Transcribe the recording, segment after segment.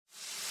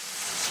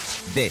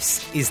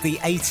This is the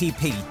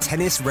ATP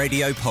Tennis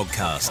Radio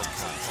podcast.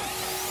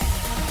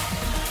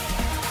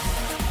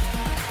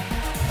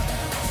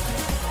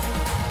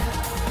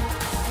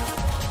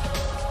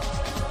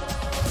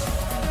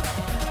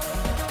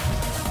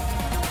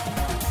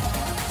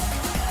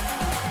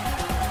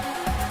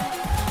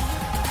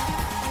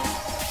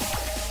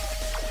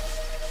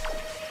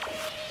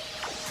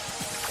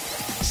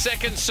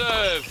 Second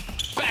serve,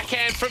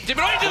 backhand from Di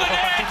Maria to the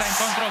net.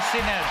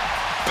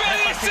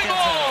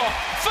 Bellissimo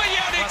for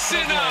Jannick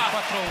Sinner.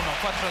 4-1,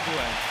 4-2,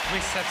 3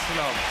 sets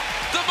love.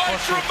 The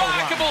most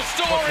remarkable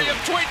story of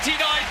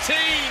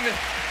 2019.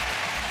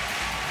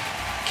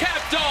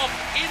 Capped off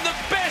in the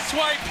best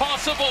way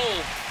possible.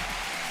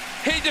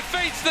 He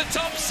defeats the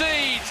top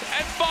seeds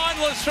and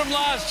finalists from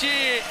last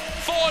year.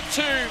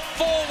 4-2,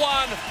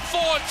 4-1,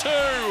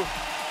 4-2.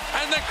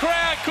 And the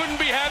crowd couldn't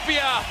be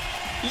happier.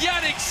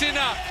 Jannick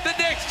Sinner, the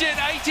NextGen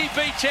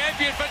ATP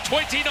champion for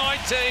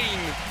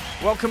 2019.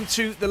 Welcome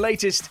to the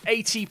latest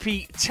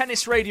ATP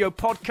Tennis Radio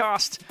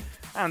podcast.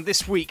 And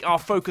this week our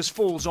focus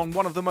falls on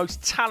one of the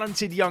most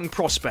talented young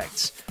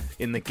prospects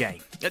in the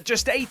game. At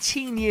just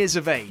 18 years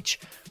of age,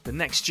 the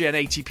NextGen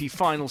ATP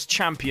Finals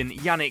champion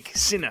Jannick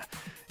Sinner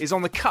is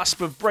on the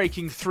cusp of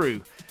breaking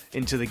through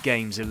into the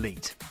game's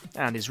elite.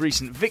 And his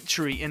recent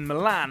victory in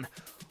Milan,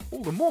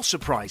 all the more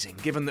surprising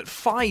given that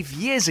 5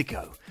 years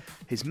ago,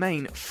 his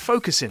main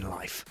focus in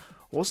life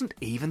wasn't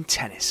even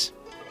tennis.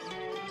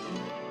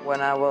 When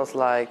I was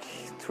like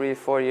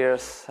 3-4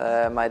 years,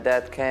 my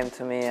dad came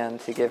to me and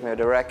he gave me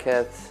the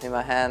racket in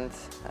my hand,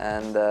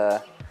 and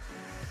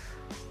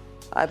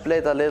I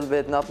played a little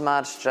bit, not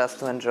much, just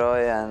to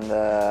enjoy. And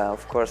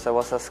of course I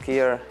was a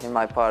skier in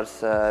my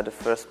parts. The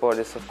first sport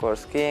is of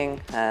course skiing,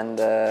 and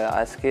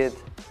I skied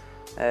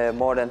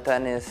more than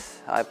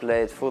tennis. I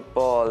played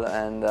football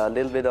and a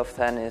little bit of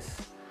tennis.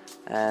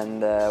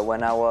 And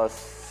when I was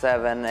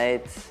 7,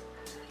 8,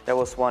 there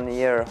was 1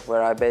 year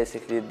where I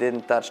basically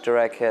didn't touch the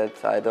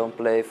racket. I don't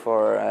play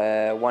for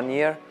 1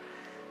 year.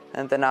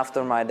 And then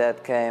after my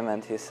dad came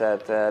and he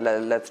said,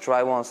 let's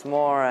try once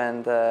more.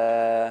 And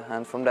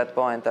from that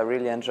point, I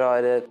really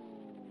enjoyed it.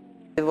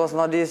 It was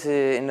not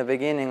easy in the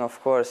beginning,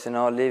 of course,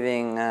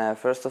 leaving,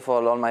 first of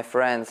all my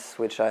friends,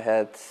 which I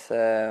had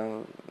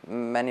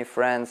many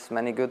friends,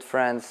 many good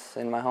friends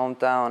in my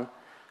hometown.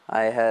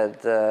 I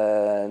had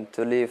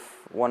to leave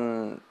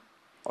one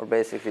or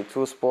basically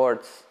two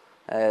sports,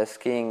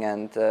 skiing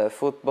and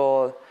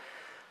football.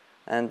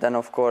 And then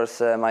of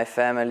course my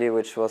family,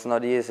 which was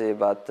not easy,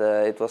 but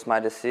it was my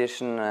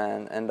decision,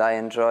 and I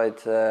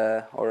enjoyed,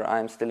 or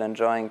I'm still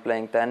enjoying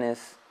playing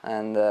tennis.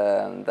 And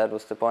that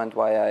was the point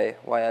why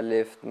I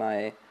left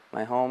my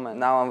home. And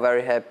now I'm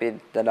very happy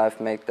that I've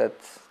made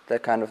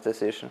that kind of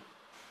decision.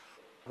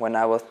 When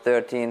I was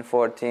 13,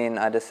 14,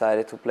 I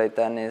decided to play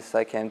tennis.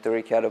 I came to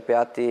Riccardo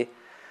Piatti,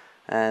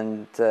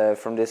 and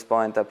from this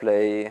point I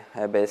play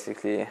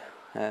basically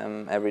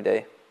every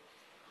day.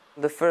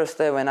 The first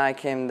day when I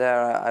came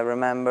there, I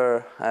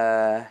remember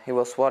he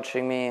was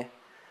watching me,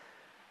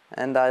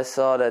 and I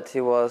saw that he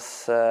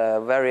was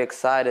very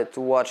excited to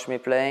watch me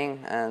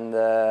playing, and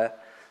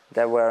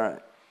there were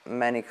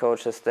many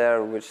coaches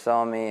there which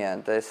saw me,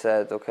 and they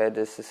said, okay,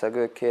 this is a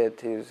good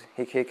kid,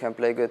 he can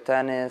play good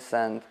tennis.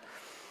 And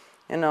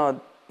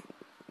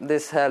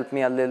this helped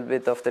me a little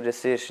bit of the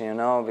decision,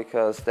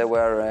 because they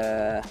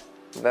were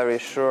very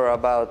sure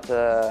about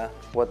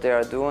what they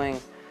are doing,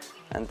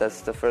 and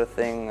that's the first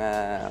thing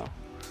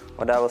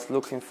what I was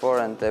looking for.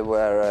 And they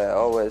were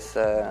always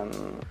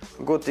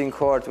good in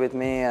court with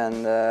me,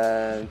 and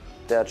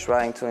they are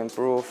trying to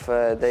improve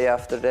day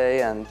after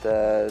day, and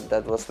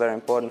that was very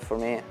important for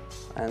me.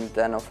 And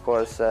then of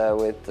course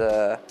with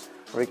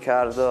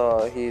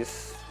Riccardo,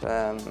 he's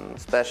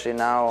especially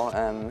now,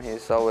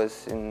 he's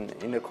always in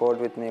the court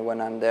with me when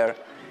I'm there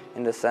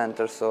in the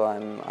center, so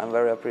I'm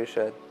very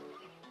appreciative.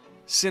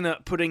 Sinner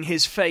putting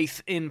his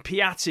faith in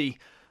Piatti,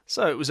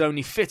 so it was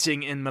only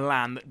fitting in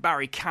Milan that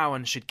Barry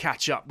Cowan should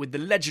catch up with the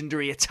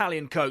legendary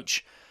Italian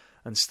coach,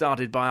 and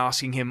started by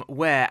asking him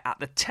where, at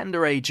the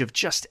tender age of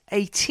just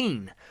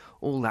 18,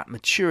 all that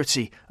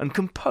maturity and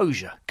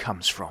composure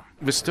comes from.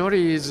 The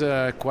story is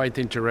quite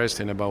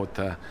interesting about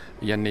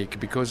Jannick,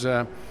 because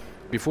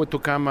before to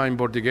come in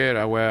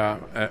Bordighera, where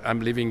I'm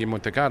living in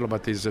Monte Carlo,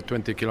 but it's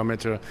 20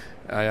 kilometers,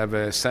 I have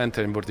a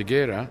center in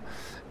Bordighera,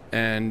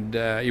 and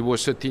he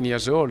was 13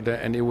 years old,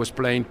 and he was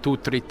playing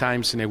 2-3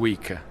 times in a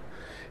week.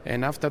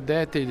 And after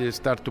that, he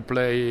started to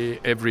play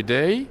every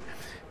day.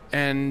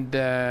 And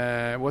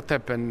what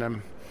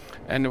happened?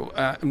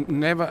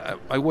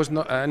 I was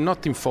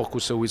not in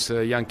focus with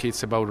young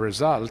kids about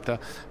result,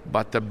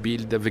 but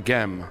build the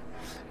game.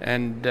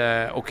 And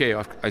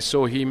I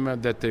saw him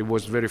that he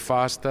was very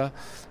fast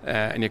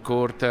in the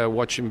court,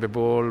 watching the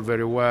ball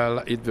very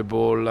well, hit the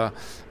ball,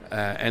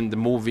 and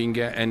moving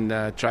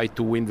and try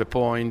to win the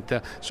point.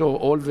 So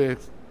all the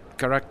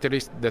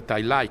characteristics that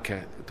I like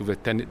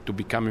to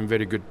becoming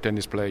very good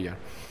tennis player.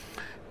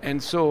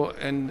 And so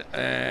and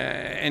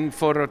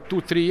for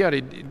 2-3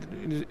 years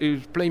he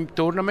was playing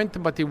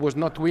tournament, but he was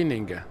not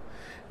winning.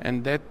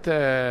 and that.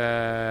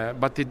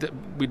 But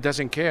he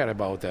doesn't care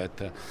about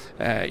that.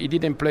 He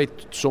didn't play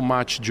so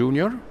much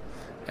junior,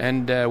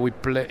 and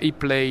he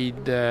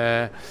played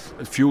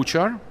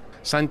future.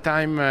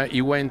 Sometimes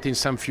he went in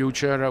some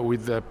future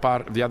with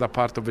the other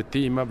part of the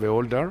team, the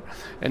older,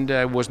 and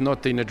was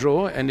not in a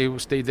draw, and he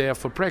stayed there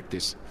for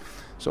practice.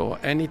 So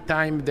any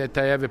time that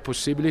I have a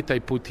possibility, I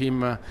put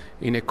him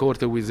in a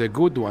court with a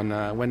good one.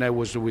 When I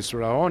was with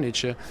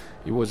Raonic,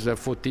 he was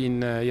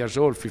 14 years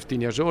old,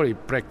 15 years old. He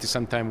practiced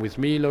sometime with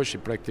Milos, he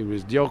practiced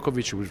with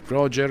Djokovic, with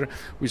Roger,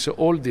 with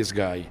all these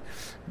guys.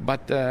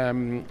 But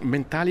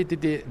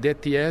mentality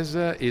that he has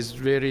is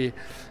very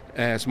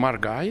smart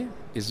guy.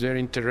 Is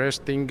very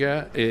interesting.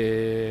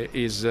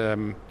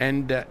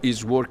 And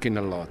is working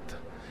a lot.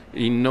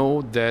 He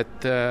knows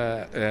that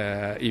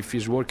if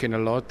he's working a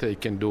lot, he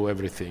can do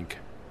everything.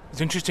 It's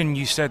interesting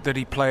you said that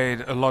he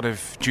played a lot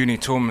of junior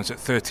tournaments at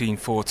 13,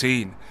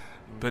 14,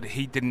 but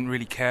he didn't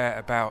really care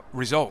about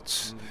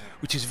results,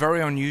 which is very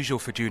unusual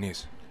for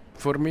juniors.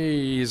 For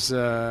me,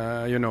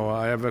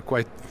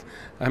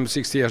 I'm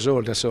 60 years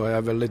old, so I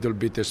have a little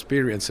bit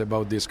experience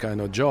about this kind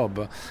of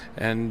job.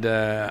 And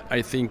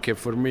I think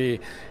for me,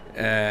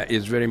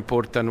 it's very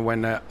important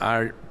when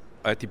our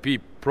ATP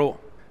Pro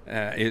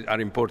are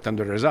important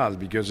the results,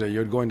 because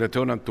you're going to the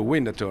tournament to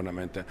win the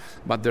tournament,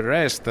 but the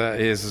rest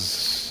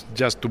is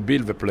just to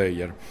build the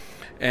player.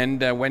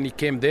 And when he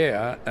came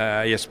there,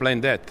 I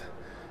explained that.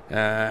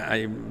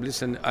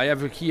 I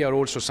have here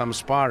also some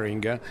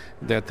sparring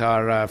that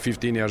are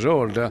 15 years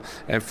old,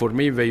 and for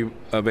me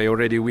they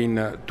already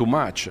win too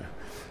much.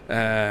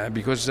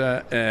 Because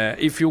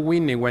if you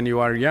win when you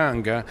are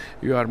young,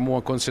 you are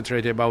more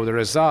concentrated about the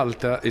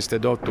result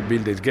instead of to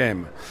build the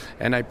game.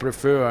 And I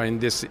prefer in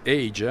this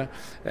age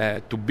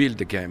to build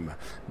the game,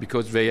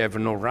 because they have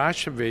no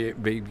rush,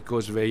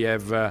 because they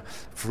have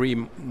free,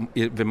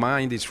 the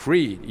mind is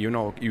free.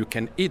 You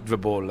can hit the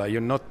ball,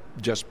 you're not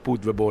just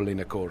put the ball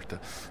in a court.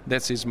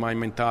 That is my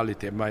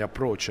mentality, my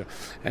approach.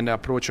 And the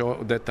approach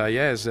that I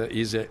have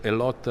is a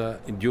lot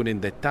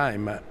during that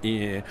time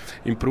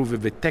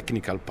improve the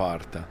technical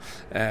part.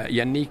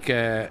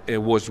 Jannick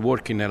was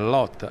working a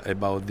lot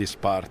about this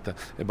part,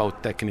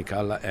 about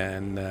technical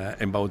and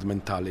about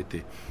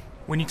mentality.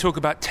 When you talk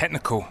about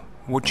technical,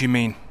 what do you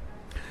mean?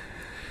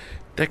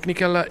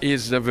 Technical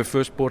is the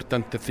first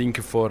important thing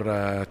for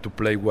to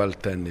play well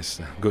tennis,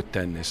 good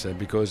tennis,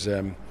 because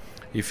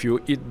if you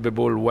hit the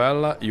ball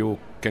well, you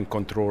can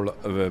control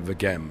the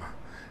game.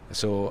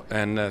 So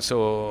that's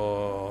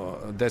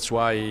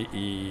why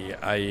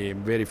I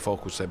very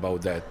focused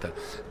about that.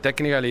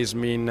 Technical is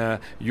mean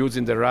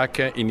using the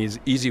racket in his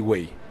easy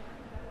way.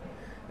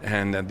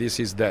 And this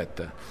is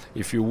that.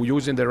 If you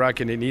using the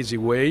racket in an easy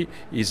way,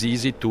 it's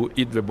easy to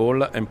hit the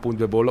ball and put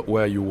the ball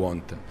where you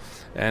want.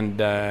 And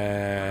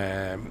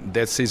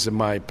that is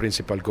my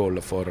principal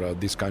goal for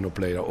this kind of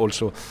player.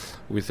 Also,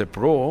 with a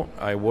pro,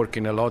 I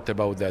working a lot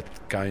about that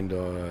kind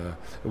of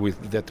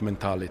with that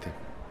mentality.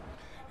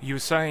 You were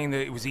saying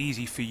that it was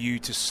easy for you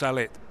to sell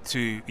it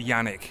to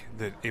Jannick,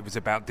 that it was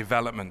about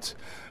development,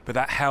 but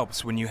that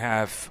helps when you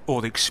have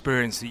all the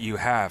experience that you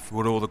have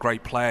with all the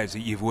great players that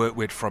you've worked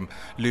with, from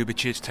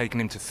Ljubicic taking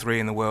him to 3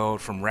 in the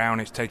world, from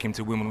Raonic taking him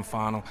to Wimbledon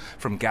final,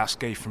 from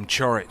Gasquet, from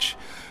Coric.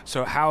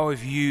 So how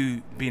have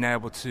you been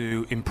able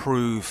to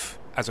improve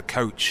as a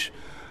coach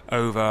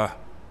over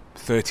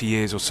 30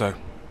 years or so?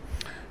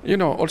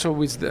 Also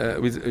with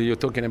you're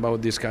talking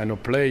about this kind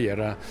of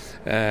player,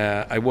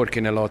 I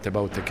working a lot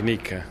about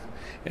technique,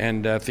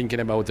 and thinking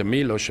about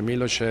Milos.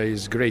 Milos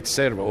is great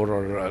serve,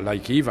 or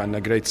like Ivan,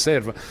 a great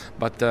serve.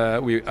 But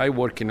I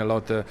working a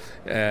lot to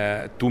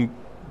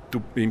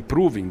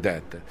improving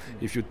that.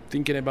 If you're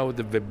thinking about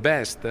the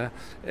best,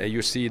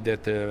 you see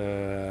that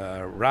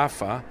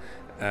Rafa.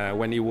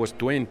 When he was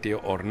 20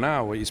 or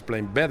now, he's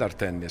playing better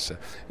tennis.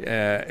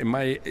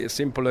 My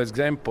simple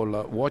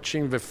example,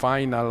 watching the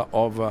final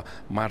of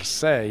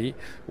Marseille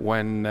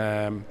when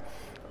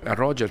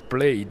Roger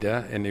played,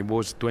 and he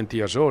was 20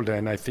 years old,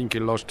 and I think he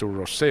lost to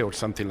Rosset or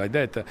something like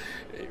that.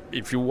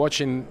 If you're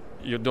watching,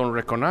 you don't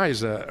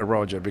recognize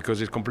Roger, because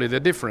he's a completely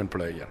different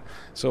player.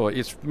 So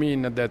it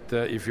means that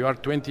if you are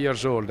 20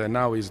 years old and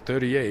now he's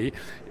 38,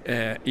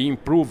 he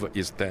improved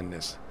his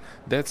tennis.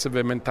 That's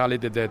the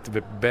mentality that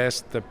the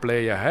best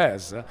player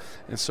has,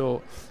 and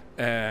so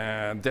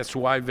that's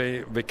why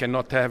they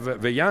cannot have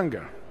the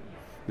younger.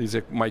 This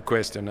is my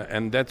question,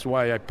 and that's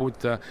why I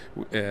put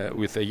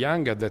with a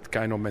younger that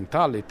kind of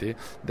mentality,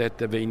 that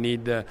they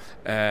need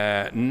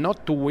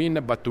not to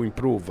win but to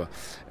improve.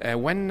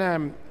 When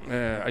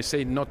I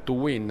say not to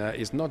win,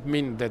 it's not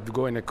mean that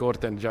go in a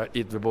court and just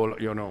hit the ball,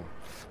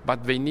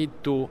 but they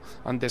need to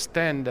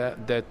understand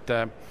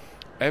that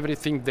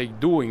everything they're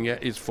doing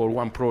is for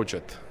one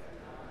project.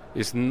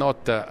 It's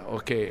not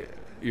okay.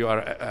 You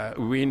are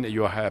win.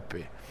 You are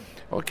happy.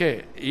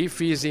 Okay. If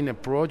he's in a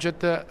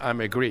project, I'm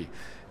agree.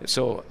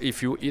 So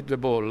if you hit the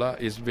ball,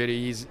 it's very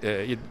easy.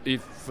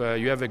 If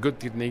you have a good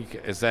technique,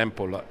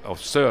 example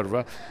of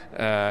serve,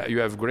 you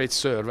have great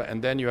serve,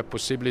 and then you have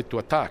possibility to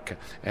attack.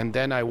 And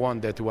then I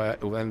want that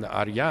when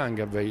are young,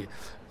 they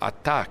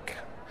attack.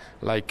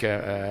 like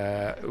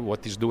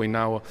what is doing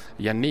now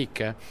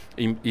Jannick,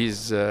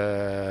 is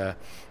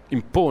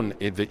impone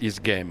his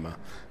game.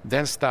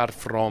 Then start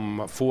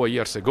from 4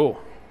 years ago.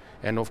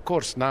 And of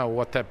course now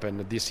what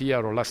happened this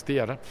year or last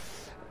year,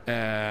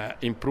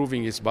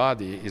 improving his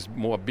body is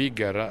more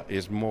bigger,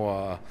 is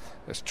more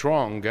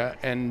strong,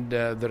 and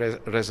the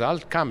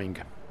result coming.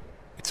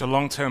 It's a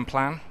long-term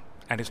plan,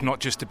 and it's not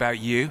just about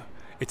you.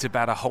 It's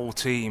about a whole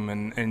team,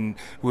 and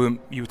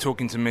you were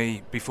talking to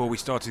me before we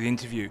started the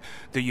interview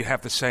that you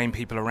have the same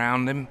people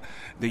around him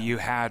that you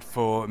had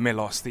for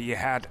Milos, that you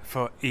had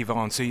for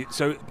Ivan.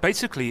 So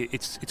basically,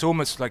 it's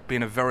almost like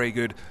being a very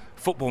good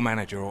football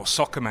manager or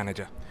soccer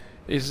manager.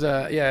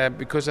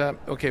 Because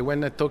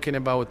when talking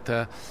about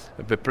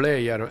the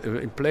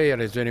player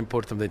is very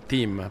important, the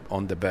team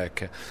on the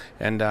back.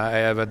 And I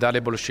have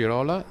Dalibor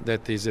Scirola,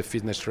 that is a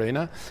fitness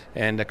trainer,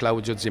 and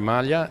Claudio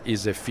Zimaglia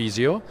is a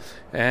physio,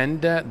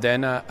 and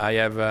then I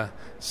have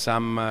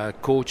some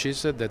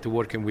coaches that are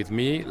working with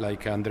me,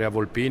 like Andrea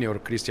Volpini or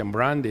Christian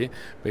Brandi.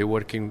 We're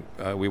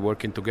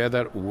working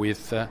together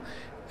with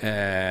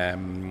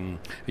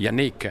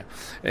Jannick.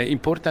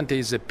 Important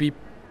is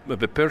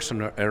the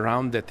person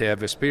around that they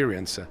have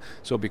experience.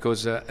 So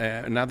because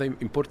another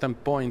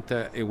important point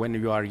when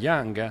you are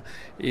young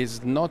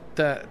is not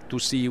to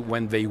see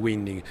when they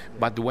winning,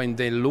 but when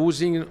they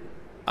losing,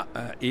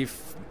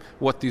 if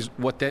what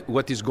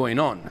is going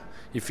on.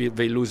 If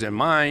they lose their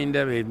mind,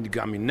 they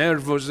become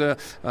nervous, they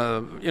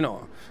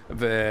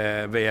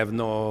have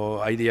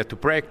no idea to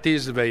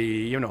practice,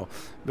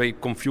 they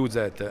confuse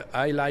that.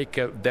 I like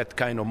that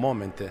kind of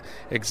moment.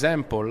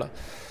 Example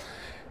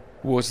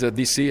was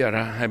this year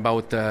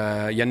about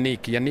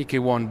Jannick. Jannick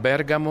won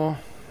Bergamo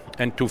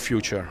and 2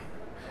 Future.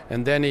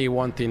 And then he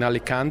won in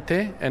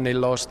Alicante and he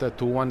lost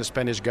to one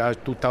Spanish guy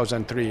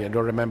 2003. I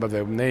don't remember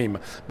the name,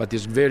 but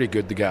he's a very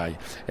good guy.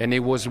 And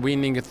he was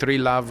winning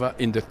 3-love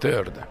in the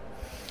third.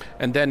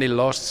 And then he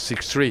lost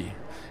 6-3.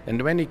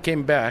 And when he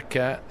came back,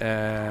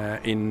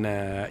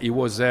 he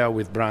was there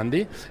with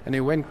Brandi, and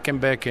he came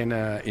back in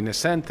a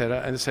center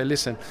and said,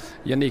 "Listen,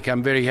 Jannick,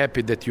 I'm very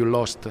happy that you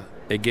lost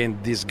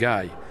against this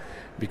guy.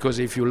 Because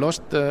if you're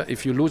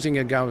losing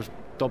against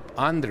top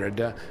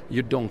 100,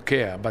 you don't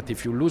care. But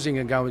if you're losing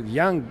against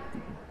young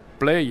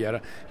player,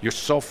 you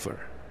suffer,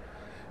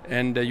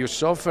 and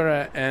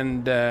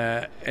and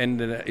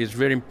it's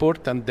very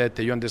important that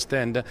you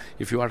understand.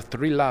 If you are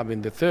 3-love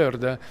in the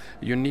third,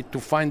 you need to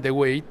find a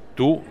way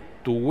to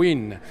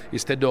win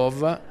instead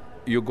of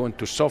you're going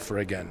to suffer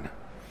again.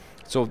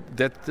 So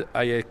that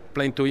I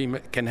explained to him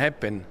can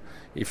happen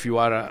if you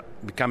are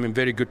becoming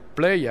very good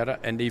player,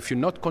 and if you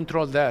not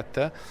control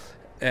that.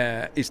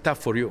 It's tough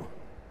for you.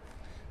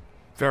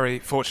 Very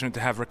fortunate to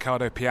have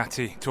Riccardo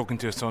Piatti talking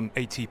to us on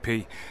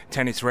ATP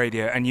Tennis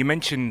Radio. And you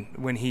mentioned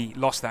when he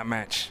lost that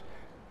match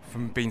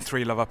from being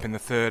 3-love up in the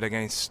third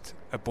against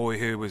a boy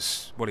who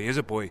was, he is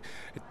a boy,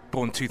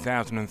 born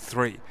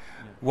 2003. Yeah.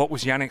 What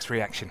was Jannick's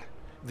reaction?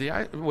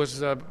 I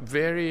was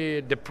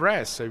very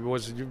depressed.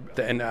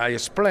 And I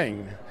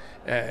explained.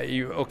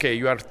 You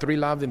are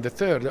 3-love in the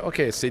third.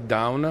 Okay, sit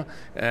down.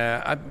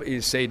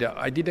 He said,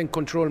 I didn't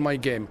control my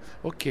game.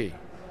 Okay.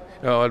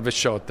 The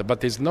shot,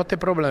 but it's not a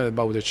problem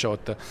about the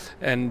shot,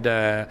 and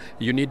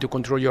you need to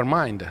control your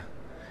mind.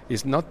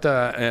 It's not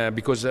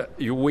because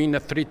you win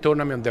 3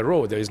 tournaments on the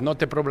road. There is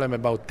not a problem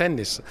about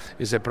tennis.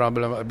 It's a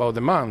problem about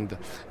the mind,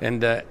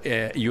 and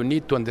you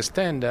need to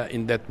understand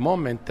in that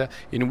moment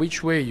in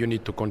which way you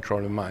need to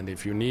control the mind.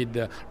 If you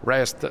need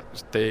rest,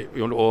 stay,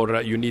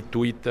 or you need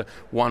to hit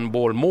one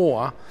ball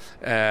more,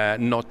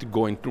 not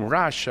going to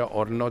rush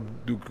or not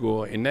to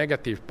go in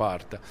negative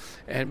part.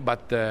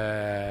 But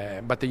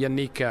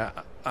Jannick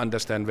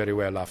understand very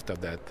well after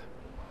that.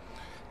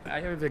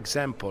 I have an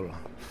example.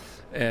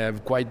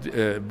 Quite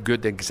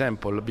good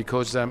example,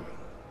 because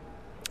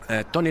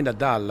Tony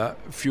Nadal a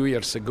few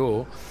years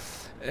ago,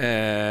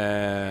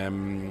 I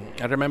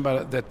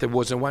remember that there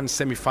was one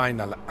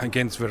semi-final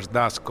against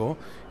Verdasco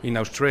in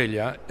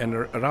Australia,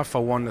 and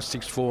Rafa won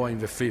 6-4 in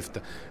the fifth.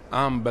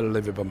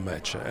 Unbelievable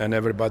match, and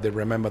everybody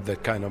remembered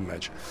that kind of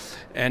match.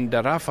 And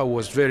Rafa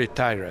was very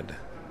tired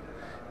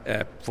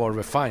for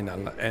the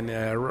final, and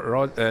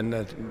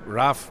and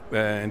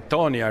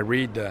Tony, I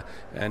read,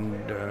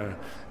 and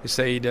he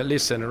said,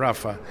 "Listen,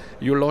 Rafa,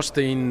 you lost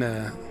in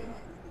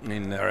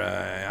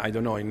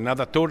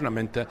another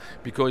tournament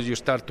because you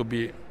start to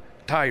be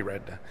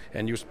tired,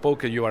 and you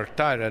spoke. You are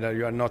tired, and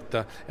you are not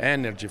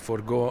energy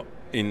for go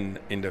in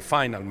the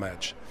final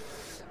match.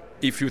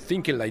 If you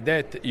think like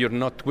that, you're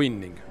not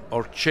winning.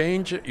 Or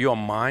change your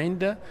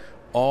mind,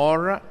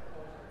 or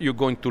you're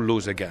going to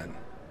lose again."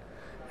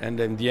 And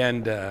in the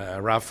end,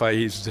 Rafa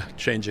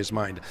changed his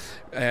mind.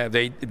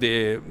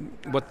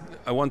 What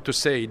I want to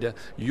say,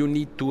 you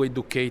need to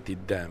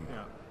educate them.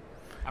 Yeah.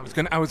 I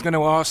was going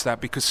to ask that,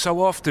 because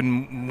so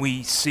often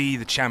we see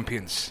the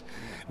champions.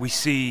 We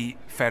see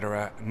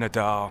Federer,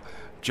 Nadal,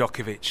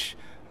 Djokovic,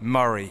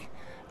 Murray,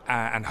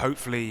 and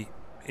hopefully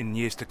in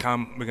years to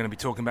come we're going to be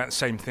talking about the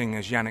same thing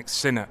as Jannick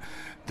Sinner.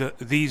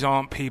 These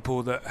aren't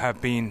people that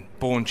have been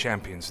born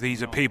champions.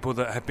 These are people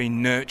that have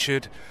been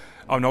nurtured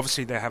And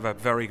obviously they have a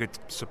very good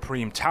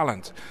supreme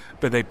talent,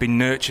 but they've been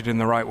nurtured in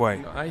the right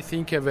way. I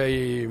think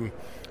they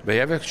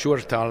have a sure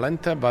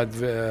talent, but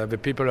the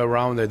people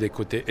around they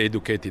could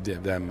educated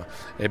them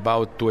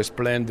about to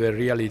explain the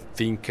really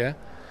think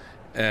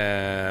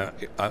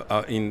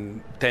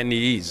in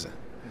tennis.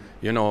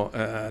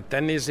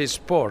 Tennis is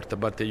sport,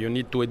 but you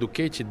need to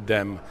educate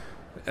them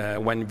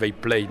when they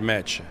play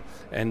match,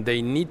 and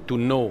they need to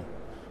know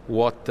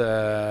what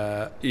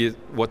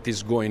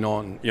is going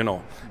on.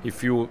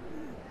 If you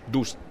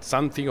do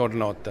something or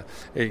not.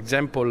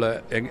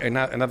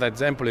 Another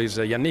example is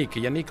Jannick.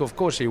 Jannick, of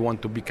course, he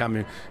wants to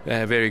become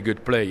a very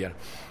good player,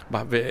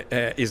 but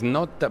is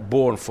not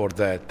born for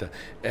that.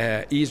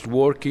 He's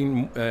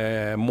working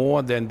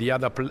more than the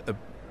other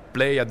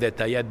player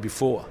that I had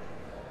before.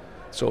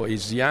 So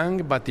he's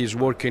young, but he's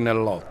working a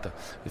lot.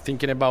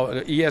 Thinking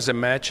about, he has a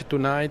match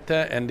tonight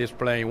and he's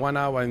playing 1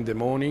 hour in the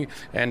morning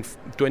and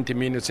 20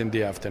 minutes in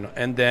the afternoon.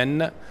 And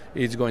then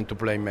he's going to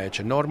play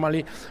match.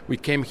 Normally, we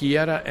came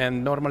here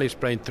and normally he's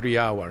playing 3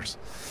 hours.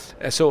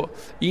 So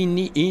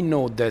he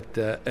know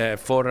that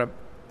for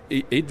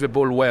hit the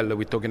ball well,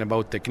 we're talking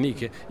about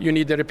technique, you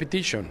need a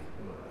repetition.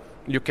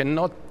 You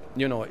cannot,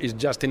 it's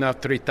just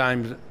enough 3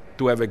 times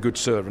to have a good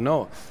serve.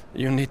 No,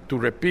 you need to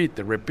repeat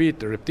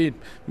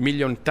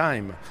million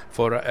times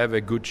for have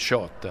a good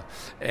shot,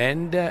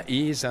 and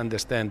he's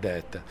understand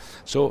that.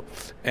 So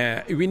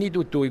we need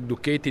to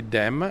educate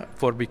them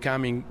for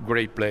becoming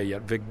great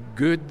player. The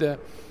good,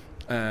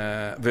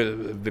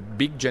 the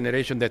big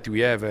generation that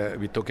we have,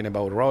 we're talking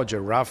about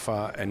Roger,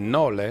 Rafa, and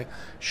Nole,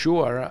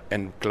 sure,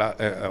 and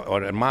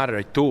or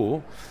Murray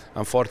too.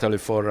 Unfortunately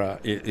for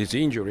his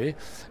injury,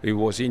 he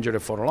was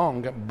injured for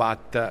long,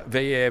 but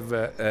they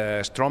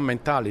have strong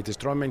mentality.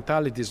 Strong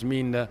mentalities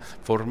mean,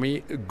 for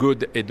me,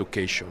 good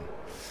education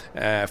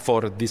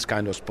for this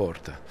kind of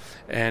sport.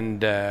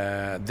 And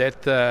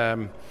if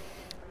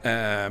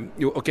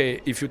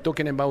you're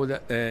talking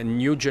about a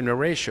new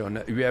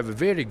generation, we have a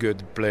very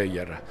good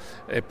player.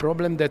 A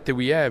problem that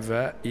we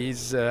have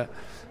is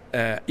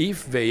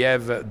if they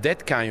have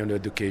that kind of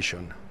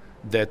education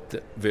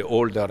that the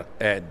older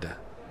had.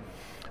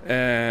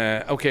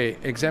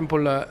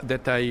 Example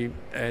that I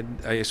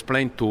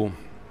explained to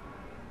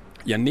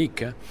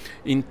Jannick.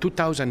 In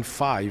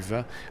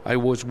 2005, I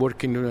was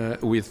working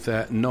with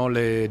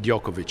Nole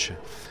Djokovic,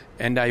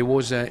 and I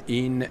was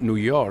in New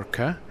York,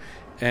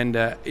 and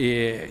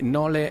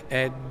Nole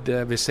had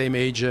the same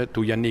age to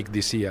Jannick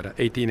this year,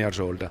 18 years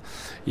old.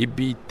 He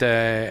beat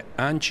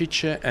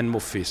Ancic and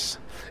Monfils,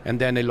 and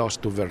then he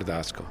lost to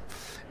Verdasco.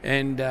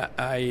 And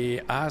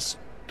I asked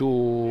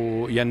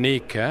to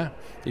Jannick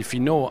if he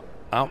know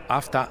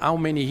after how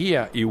many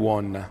years he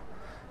won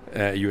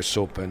US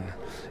Open,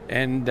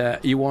 and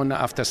he won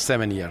after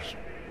 7 years.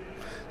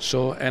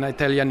 So, and I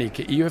tell Jannick,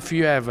 if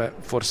you have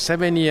for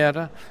 7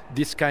 years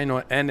this kind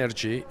of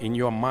energy in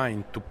your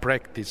mind to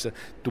practice,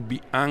 to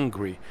be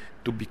hungry,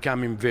 to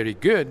becoming very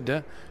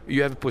good,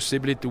 you have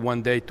possibility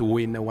one day to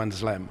win one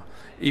slam.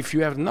 If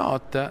you have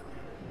not,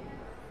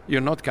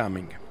 you're not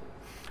coming.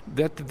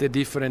 That's the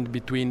difference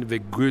between the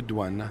good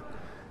one.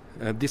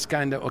 This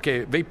kind of,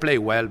 they play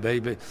well,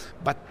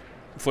 but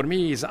for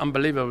me, it's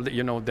unbelievable,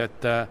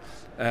 that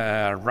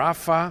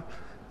Rafa,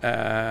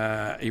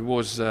 he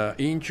was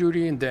injured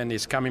and then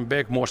he's coming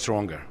back more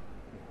stronger.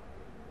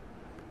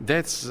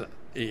 That's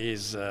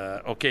is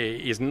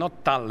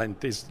not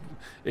talent, it's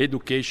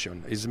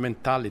education, it's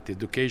mentality,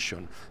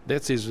 education.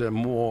 That is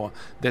more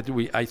that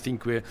I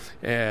think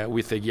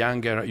with a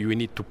younger, you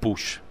need to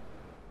push.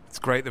 It's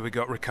great that we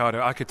got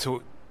Riccardo. I could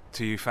talk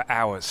to you for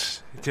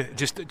hours.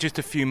 Just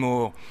a few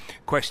more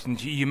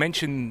questions. You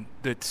mentioned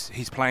that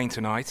he's playing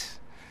tonight,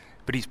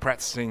 but he's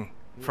practicing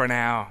for an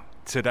hour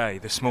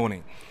this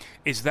morning.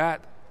 Is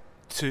that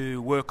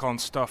to work on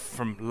stuff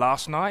from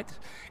last night?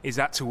 Is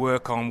that to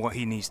work on what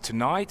he needs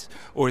tonight?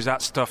 Or is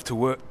that stuff to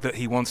work that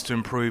he wants to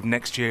improve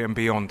next year and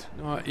beyond?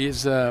 No,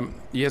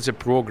 he has a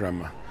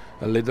program.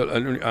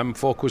 I'm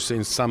focused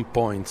in some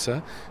points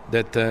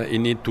that he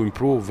need to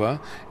improve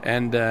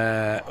and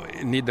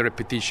need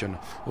repetition.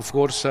 Of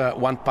course,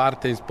 one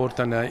part is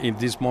important in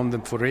this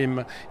moment for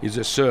him is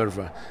a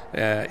serve.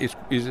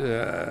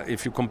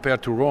 If you compare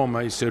to Rome,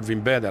 he's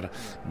serving better.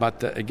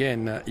 But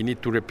again, he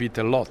need to repeat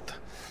a lot.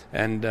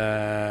 And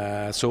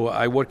so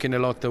I working a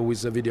lot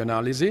with video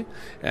analysis,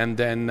 and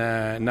then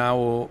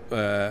now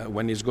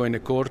when he's going to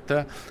court,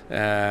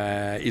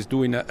 he's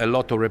doing a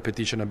lot of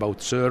repetition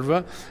about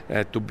serve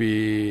to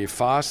be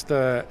fast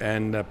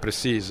and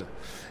precise.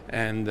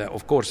 And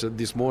of course,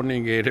 this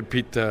morning he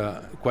repeat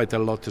quite a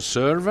lot to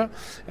serve,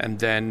 and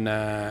then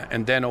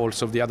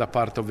also the other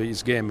part of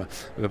his game.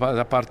 The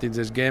other part of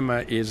this game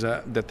is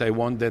that I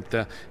want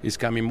that he's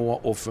coming more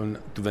often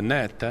to the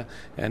net,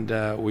 and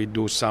we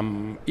do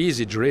some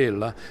easy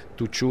drill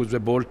to choose the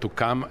ball to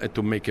come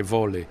to make a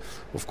volley.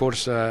 Of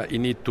course, he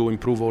need to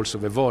improve also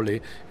the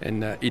volley,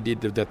 and he did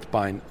that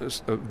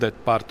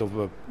part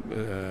of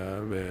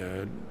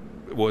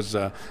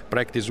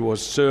practice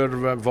was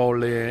serve,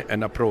 volley,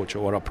 and approach,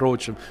 or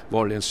approach,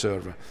 volley, and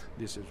serve.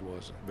 This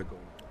was the goal.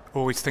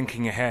 Always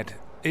thinking ahead.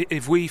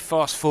 If we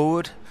fast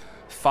forward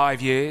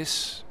 5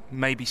 years,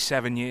 maybe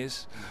 7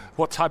 years,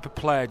 what type of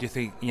player do you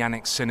think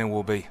Jannick Sinner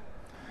will be?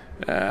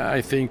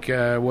 I think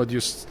what you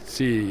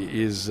see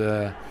is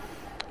a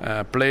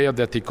player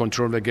that he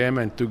control the game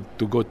and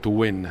to go to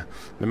win.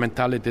 The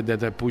mentality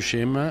that I push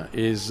him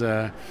is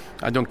I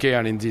don't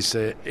care in this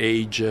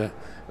age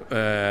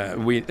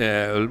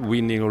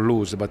winning or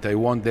lose, but I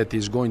want that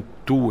he's going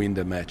to win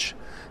the match,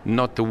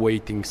 not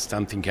waiting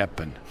something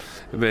happen.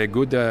 Very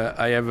good.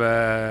 I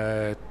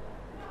have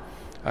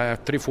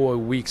 3-4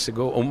 weeks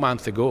ago, or a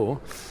month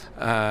ago,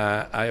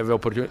 I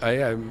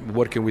am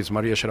working with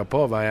Maria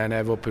Sharapova, and I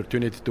have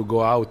opportunity to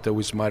go out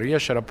with Maria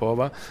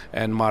Sharapova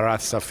and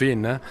Marat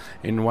Safin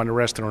in one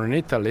restaurant in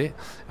Italy.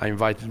 I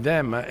invited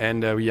them,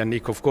 and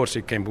Jannick, of course,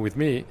 he came with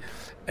me.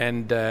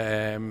 And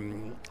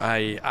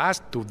I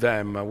asked to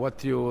them,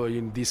 what you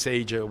in this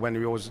age when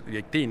you was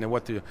 18,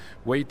 what you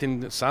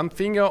waiting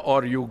something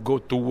or you go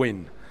to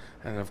win?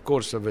 And of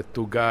course, the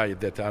two guys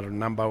that are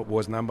number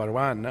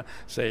one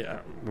say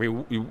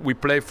we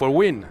play for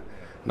win,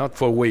 not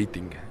for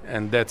waiting,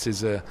 and that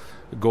is a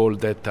goal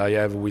that I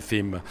have with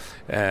him.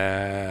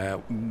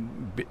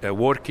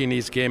 Working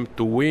his game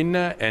to win,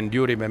 and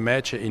during a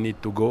match, he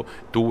need to go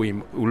to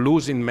win.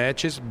 Losing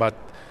matches, but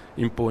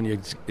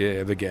imposing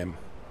the game.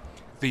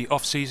 The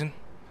off season,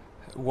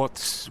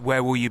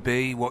 where will you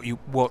be?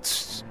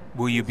 What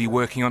will you be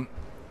working on?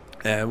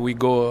 We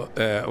go,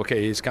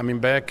 he's coming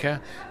back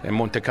in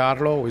Monte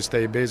Carlo. We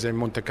stay based in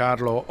Monte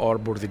Carlo or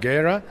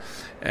Bordighera.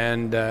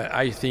 And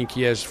I think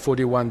he has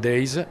 41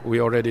 days.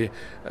 We already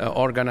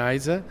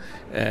organize.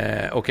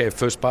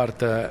 First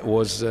part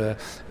was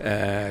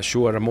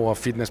sure more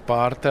fitness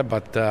part,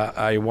 but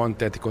I want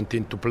that to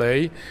continue to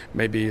play.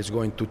 Maybe he's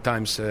going 2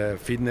 times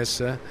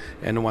fitness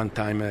and 1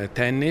 time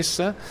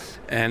tennis.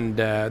 And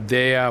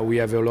there we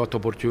have a lot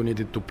of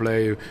opportunity to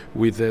play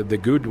with the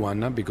good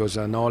one, because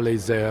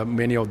knowledge there,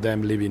 many of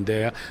them living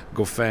there,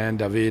 Goffin,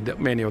 David,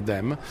 many of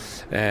them,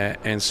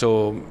 and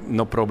so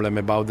no problem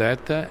about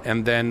that.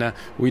 And then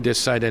we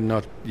decided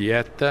not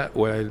yet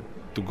where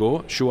to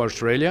go. Sure,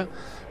 Australia.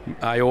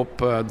 I hope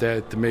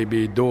that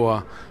maybe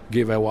Doha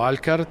give a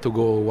wildcard to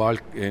go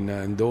walk in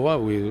Doha.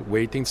 We're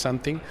waiting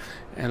something,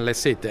 and let's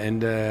see it.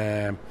 And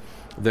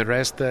the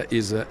rest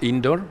is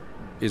indoor.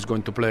 Is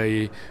going to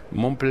play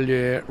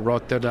Montpellier,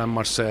 Rotterdam,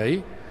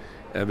 Marseille,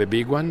 the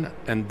big one,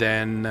 and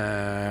then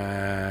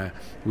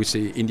we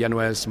see Indian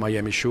Wells,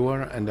 Miami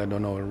Shore, and I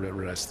don't know the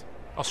rest.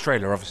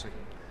 Australia, obviously.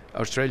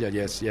 Australia,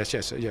 yes.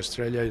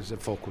 Australia is the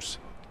focus.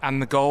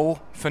 And the goal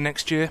for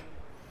next year?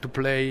 To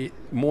play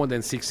more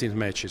than 16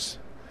 matches.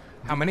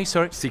 How many,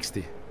 sorry?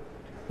 60.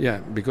 Yeah,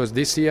 because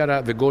this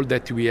year the goal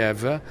that we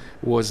have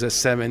was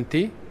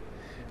 70,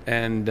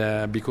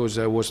 and because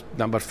I was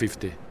number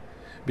 50.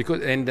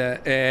 Because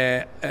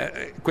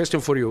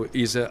question for you,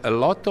 is a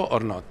lot or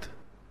not?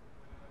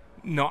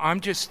 No,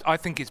 I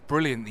think it's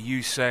brilliant that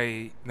you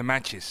say the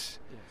matches.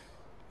 Yes.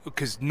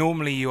 Because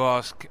normally you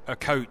ask a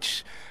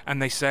coach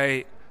and they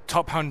say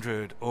top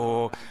 100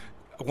 or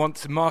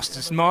want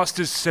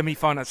Masters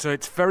semi-final, so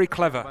it's very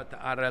clever. But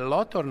are a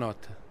lot or not?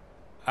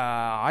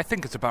 I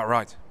think it's about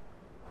right.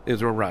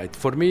 It's all right.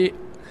 For me,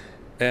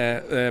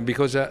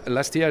 because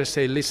last year I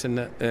say, listen,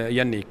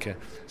 Jannick,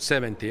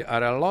 70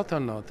 are a lot or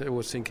not? I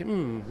was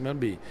thinking,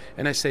 maybe.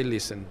 And I say,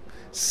 listen,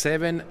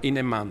 7 in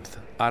a month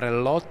are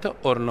a lot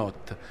or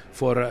not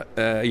for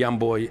a young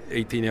boy,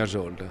 18 years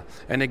old?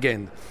 And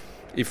again,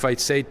 if I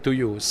say to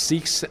you,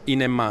 6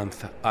 in a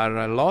month are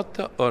a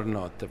lot or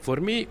not? For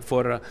me,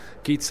 for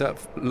kids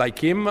like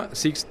him,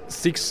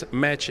 six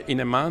match in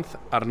a month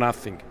are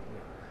nothing.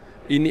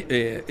 You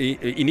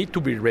need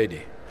to be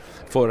ready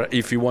for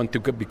if you want to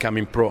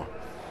become pro.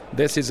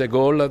 This is a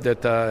goal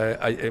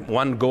that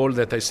one goal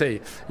that I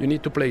say you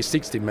need to play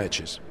 60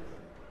 matches.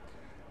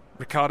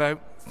 Riccardo,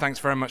 thanks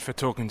very much for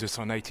talking to us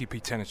on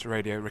ATP Tennis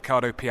Radio.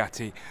 Riccardo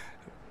Piatti,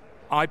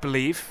 I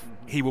believe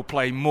he will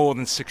play more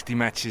than 60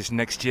 matches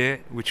next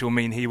year, which will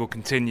mean he will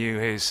continue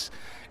his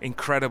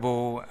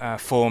incredible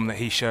form that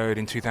he showed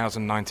in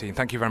 2019.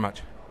 Thank you very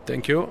much.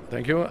 Thank you,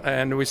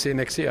 and we see you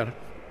next year.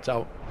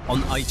 Ciao. On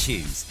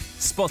iTunes,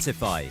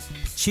 Spotify,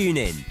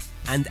 TuneIn,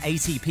 and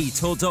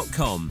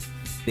ATPTour.com.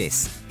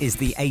 This is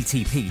the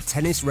ATP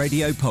Tennis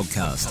Radio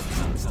podcast.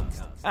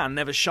 And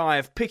never shy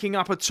of picking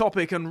up a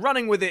topic and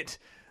running with it,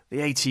 the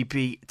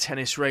ATP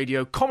Tennis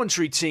Radio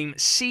commentary team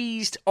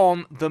seized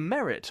on the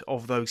merit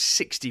of those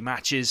 60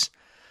 matches.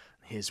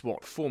 Here's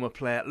what former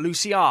player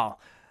Lucie and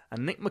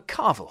Nick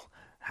McCarvel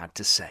had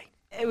to say.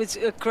 It was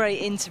a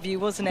great interview,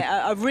 wasn't it?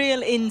 A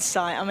real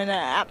insight. I mean,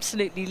 I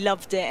absolutely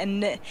loved it.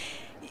 And,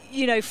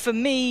 you know, for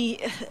me,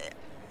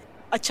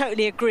 I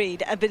totally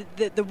agreed.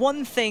 But the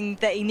one thing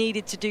that he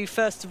needed to do,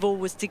 first of all,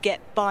 was to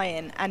get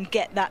buy-in and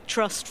get that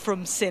trust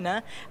from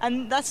Sinner.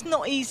 And that's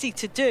not easy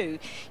to do,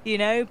 you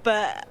know.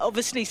 But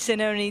obviously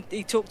Sinner, and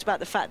he talked about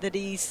the fact that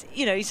he's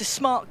a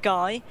smart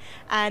guy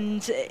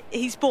and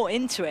he's bought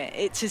into it.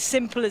 It's as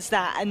simple as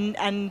that.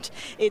 And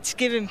it's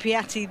given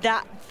Piatti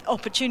that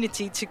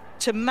opportunity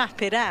to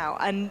map it out.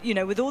 And, you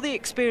know, with all the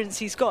experience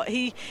he's got,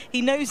 he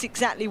knows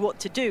exactly what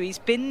to do. He's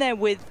been there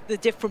with the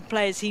different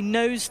players. He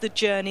knows the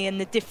journey and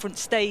the different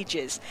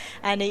stages.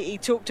 And he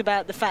talked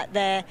about the fact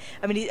there,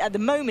 I mean, at the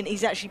moment,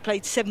 he's actually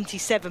played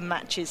 77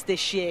 matches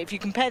this year. If you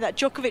compare that,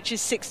 Djokovic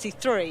is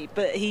 63,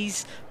 but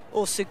he's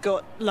also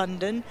got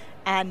London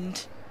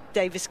and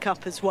Davis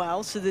Cup as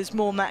well. So there's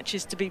more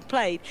matches to be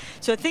played.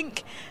 So I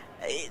think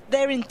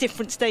they're in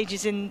different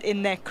stages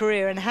in their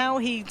career, and how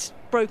he's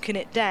broken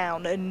it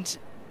down, and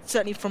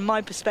certainly from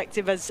my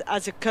perspective as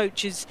a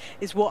coach is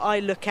what I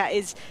look at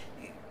is,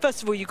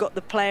 first of all, you've got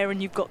the player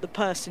and you've got the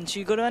person, so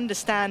you've got to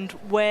understand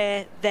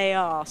where they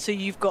are. So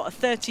you've got a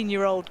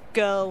 13-year-old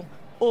girl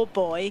or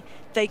boy,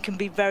 they can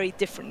be very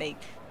differently.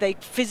 They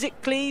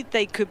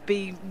could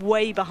be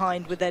way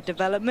behind with their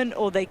development,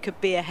 or they could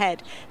be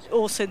ahead.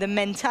 Also the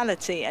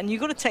mentality, and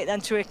you've got to take that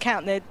into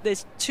account.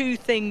 There's two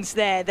things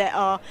there that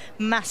are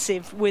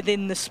massive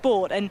within the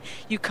sport, and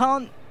you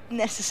can't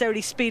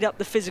necessarily speed up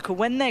the physical.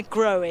 When they're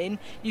growing,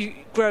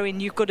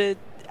 you've got to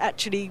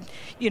actually,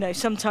 you know,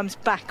 sometimes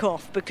back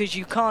off, because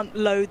you can't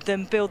load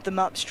them, build them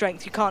up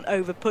strength, you can't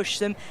over push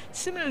them.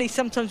 Similarly,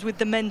 sometimes with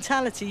the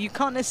mentality, you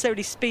can't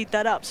necessarily speed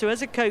that up. So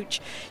as a coach,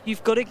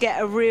 you've got to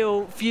get a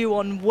real view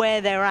on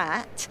where they're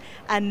at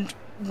and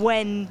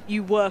when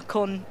you work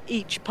on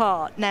each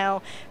part.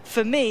 Now,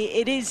 for me,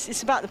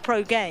 it's about the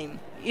pro game,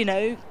 you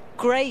know.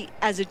 Great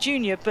as a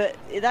junior, but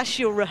that's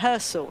your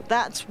rehearsal.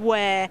 That's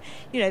where,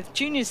 you know, the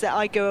juniors that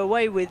I go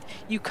away with,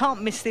 you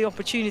can't miss the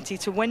opportunity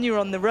to, when you're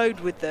on the road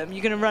with them,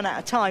 you're going to run out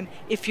of time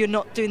if you're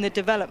not doing the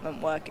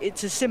development work.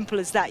 It's as simple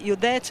as that. You're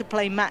there to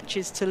play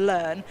matches, to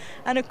learn,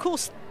 and of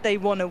course they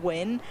want to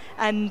win,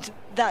 and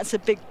that's a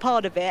big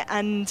part of it.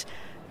 And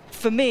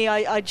for me,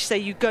 I'd say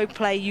you go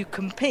play, you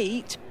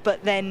compete,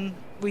 but then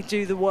we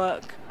do the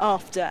work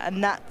after,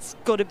 and that's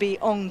got to be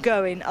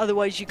ongoing.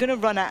 Otherwise you're going to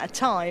run out of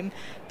time,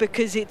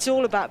 because it's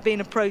all about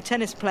being a pro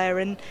tennis player.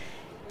 And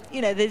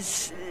you know,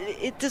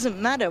 it doesn't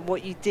matter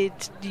what you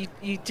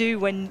do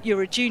when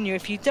you're a junior.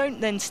 If you don't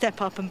then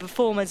step up and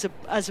perform as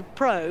a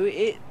pro,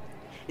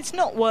 it's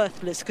not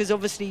worthless, because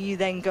obviously you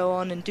then go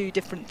on and do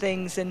different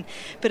things.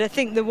 But I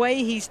think the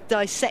way he's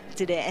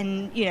dissected it,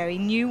 and you know, he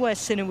knew where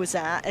Sinner was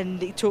at,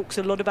 and he talks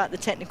a lot about the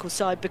technical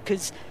side,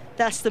 because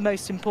that's the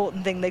most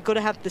important thing. They've got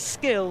to have the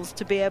skills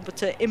to be able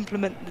to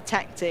implement the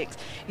tactics.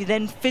 You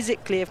then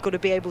physically have got to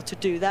be able to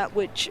do that,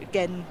 which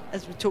again,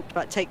 as we talked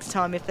about, takes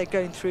time if they're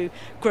going through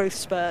growth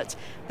spurts.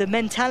 The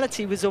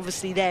mentality was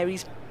obviously there.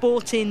 He's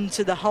bought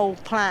into the whole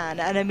plan,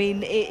 and I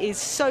mean, it is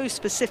so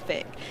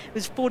specific. It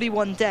was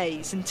 41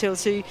 days until,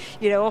 so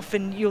you know,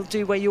 often you'll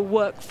do where you'll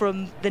work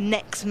from the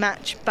next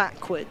match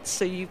backwards.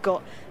 So you've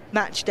got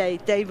match day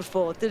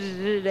before,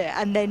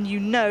 and then you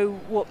know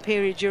what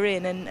period you're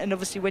in, and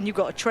obviously when you've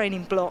got a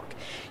training block,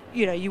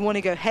 you know, you want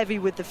to go heavy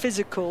with the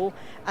physical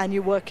and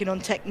you're working on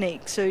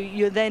technique. So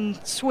you're then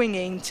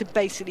swinging to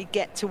basically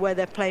get to where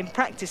they're playing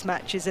practice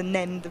matches, and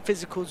then the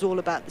physical's all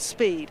about the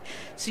speed.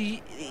 So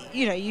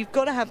you know, you've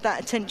got to have that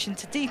attention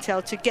to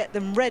detail to get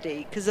them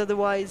ready, because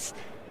otherwise,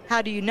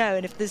 how do you know?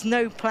 And if there's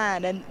no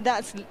plan, and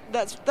that's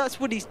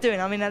what he's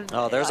doing. I mean,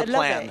 there's a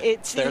plan.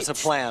 There's a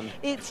plan.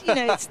 It's, you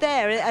know, it's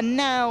there. And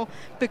now,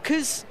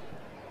 because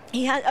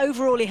he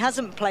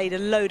hasn't played a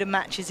load of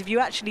matches. If you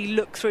actually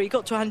look through, he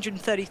got to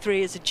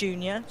 133 as a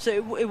junior,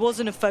 so it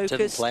wasn't a focus.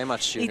 Didn't play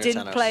much junior tennis. He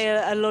didn't play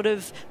a lot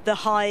of the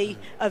high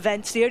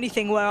events. The only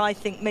thing where I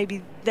think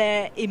maybe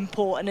they're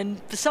important,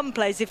 and for some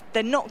players, if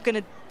they're not going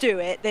to do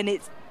it, then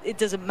it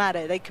doesn't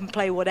matter. They can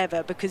play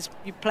whatever, because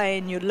you're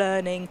playing, you're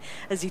learning.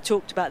 As he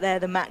talked about there,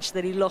 the match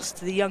that he lost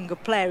to the younger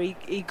player,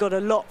 he got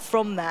a lot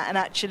from that, and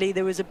actually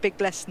there was a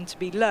big lesson to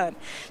be learned.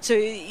 So,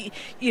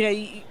 you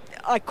know,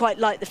 I quite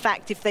like the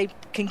fact if they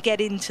can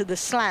get into the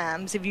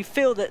slams, if you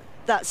feel that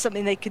that's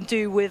something they can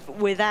do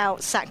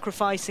without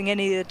sacrificing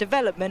any of the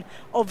development,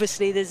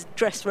 obviously there's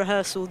dress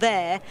rehearsal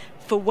there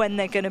for when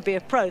they're going to be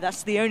a pro.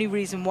 That's the only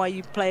reason why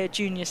you play a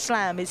junior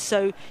slam, is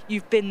so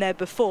you've been there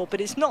before.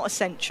 But it's not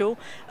essential.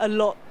 A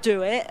lot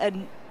do it,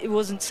 and it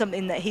wasn't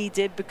something that he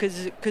did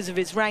because of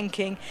his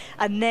ranking.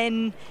 And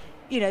then,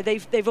 you know,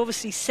 they've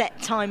obviously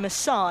set time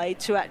aside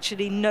to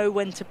actually know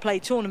when to play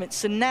tournaments.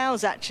 So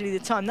now's actually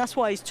the time. That's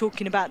why he's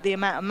talking about the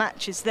amount of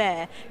matches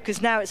there,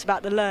 because now it's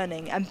about the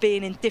learning and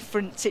being in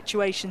different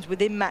situations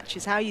within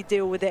matches, how you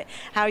deal with it,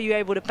 how you're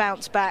able to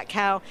bounce back,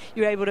 how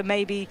you're able to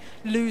maybe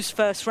lose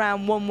first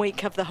round 1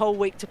 week, have the whole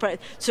week to play.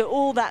 So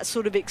all that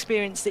sort of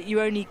experience that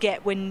you only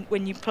get when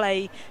you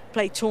play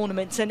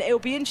tournaments. And it'll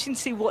be interesting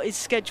to see what his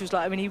schedule's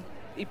like. I mean,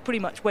 he pretty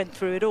much went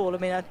through it all. I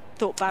mean, I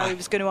thought Barry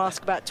was going to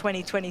ask about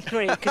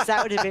 2023, because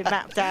that would have been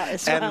mapped out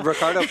as well. And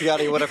Riccardo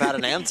Piatti would have had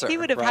an answer. He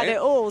would have had it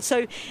all.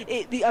 So,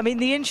 I mean,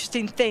 the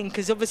interesting thing,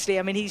 because obviously,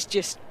 I mean, he's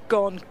just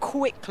gone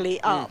quickly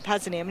up,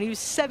 hasn't he? I mean, he was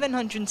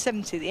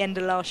 770 at the end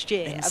of last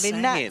year. Insane. I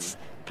mean, that's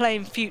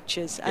playing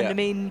futures. And I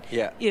mean,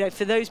 you know,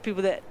 for those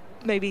people that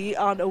maybe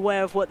aren't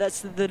aware of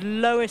that's the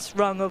lowest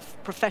rung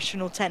of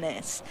professional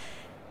tennis,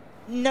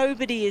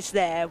 nobody is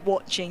there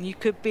watching. You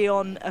could be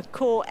on a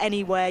court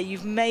anywhere.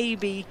 You've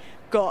maybe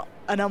got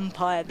an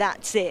umpire,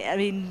 that's it. I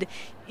mean,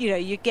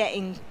 you're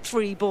getting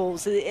 3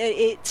 balls.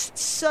 It's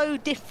so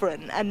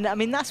different, and I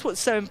mean that's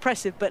what's so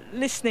impressive. But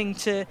listening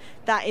to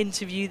that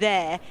interview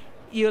there,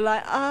 you're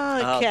like,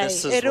 okay,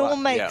 it all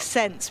makes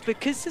sense,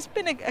 because there's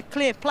been a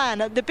clear plan.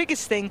 The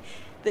biggest thing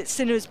that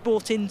Sinner has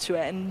brought into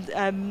it,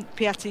 and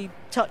Piatti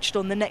touched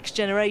on the next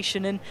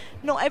generation, and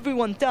not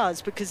everyone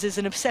does, because there's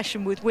an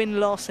obsession with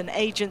win-loss and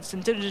agents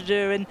and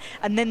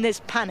and then there's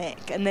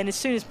panic, and then as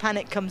soon as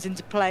panic comes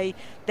into play,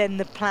 then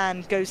the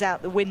plan goes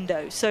out the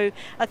window. So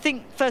I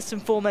think first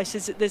and foremost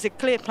is that there's a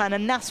clear plan,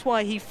 and that's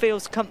why he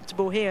feels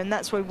comfortable here, and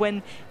that's why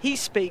when he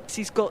speaks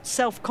he's got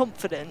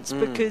self-confidence,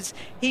 because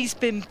he's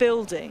been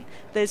building.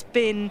 There's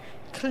been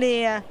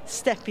clear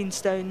stepping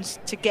stones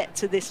to get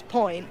to this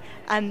point,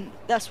 and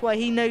that's why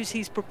he knows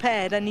he's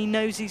prepared and he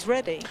knows he's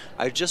ready.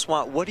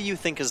 What do you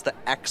think is the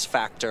X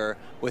factor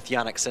with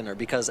Jannick Sinner?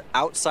 Because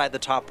outside the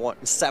top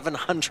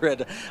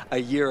 700 a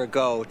year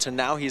ago to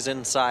now he's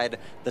inside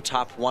the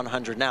top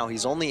 100 now.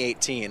 He's only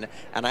 18,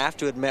 and I have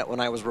to admit, when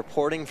I was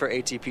reporting for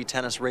ATP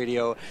Tennis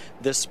Radio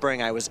this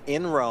spring, I was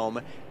in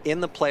Rome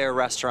in the player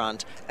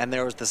restaurant, and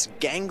there was this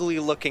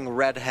gangly looking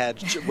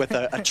redhead with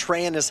a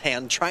tray in his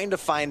hand trying to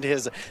find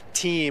his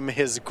team,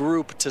 his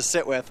group to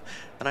sit with,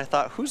 and I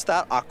thought, who's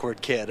that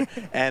awkward kid?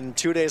 And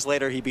 2 days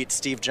later he beat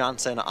Steve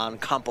Johnson on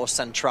Campo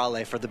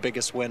Centrale for the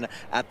biggest win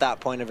at that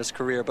point of his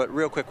career. But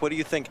real quick, what do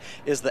you think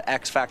is the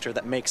X factor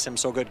that makes him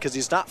so good? Because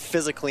he's not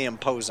physically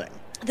imposing.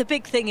 The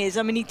big thing is,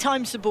 I mean, he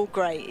times the ball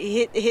great.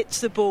 He hits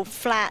the ball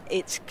flat,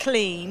 it's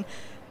clean,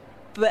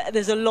 but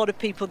there's a lot of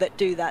people that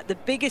do that. The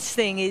biggest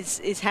thing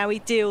is how he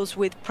deals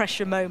with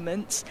pressure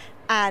moments,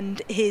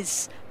 and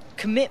his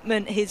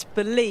commitment, his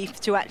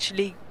belief to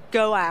actually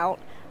go out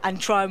and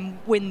try and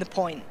win the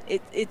point.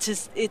 It's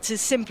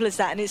as simple as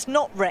that, and it's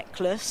not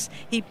reckless.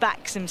 He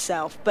backs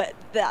himself, but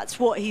that's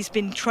what he's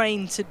been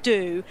trained to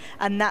do,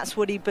 and that's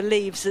what he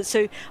believes.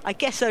 So I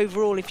guess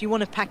overall, if you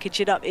want to package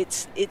it up,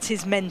 it's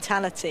his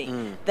mentality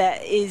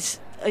that is,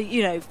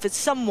 for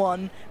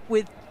someone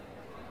with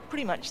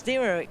pretty much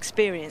zero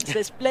experience.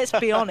 Let's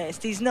be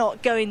honest. He's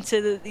not going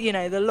to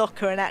the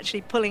locker and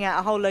actually pulling out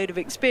a whole load of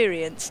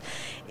experience.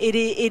 It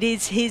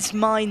is his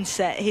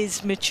mindset,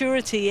 his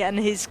maturity, and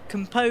his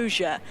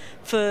composure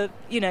for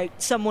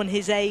someone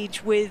his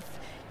age with.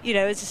 As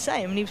I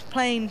say, I mean, he was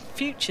playing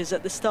futures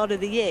at the start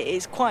of the year.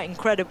 It's quite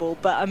incredible.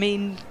 But I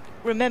mean,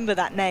 remember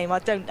that name. I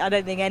don't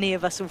think any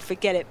of us will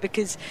forget it,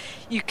 because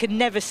you can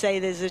never say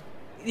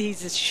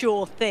he's a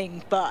sure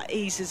thing, but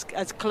he's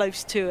as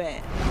close to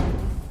it.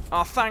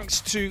 Our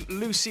thanks to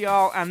Lucie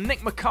and Nick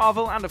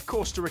McCarvel, and of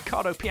course to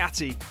Riccardo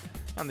Piatti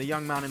and the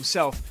young man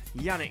himself,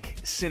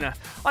 Jannick Sinner.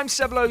 I'm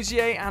Seb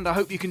Lozier, and I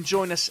hope you can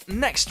join us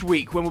next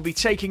week when we'll be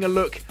taking a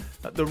look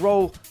at the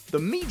role the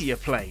media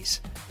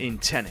plays in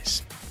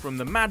tennis. From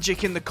the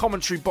magic in the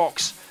commentary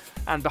box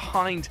and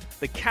behind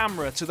the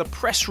camera to the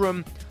press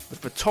room, the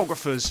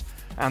photographers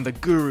and the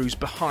gurus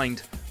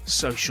behind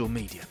social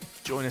media.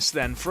 Join us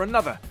then for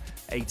another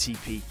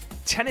ATP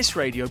Tennis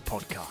Radio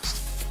podcast.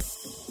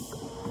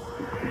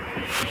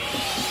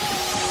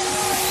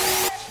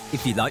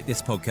 If you like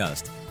this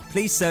podcast,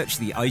 please search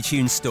the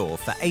iTunes store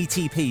for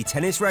ATP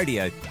Tennis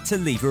Radio to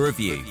leave a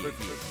review.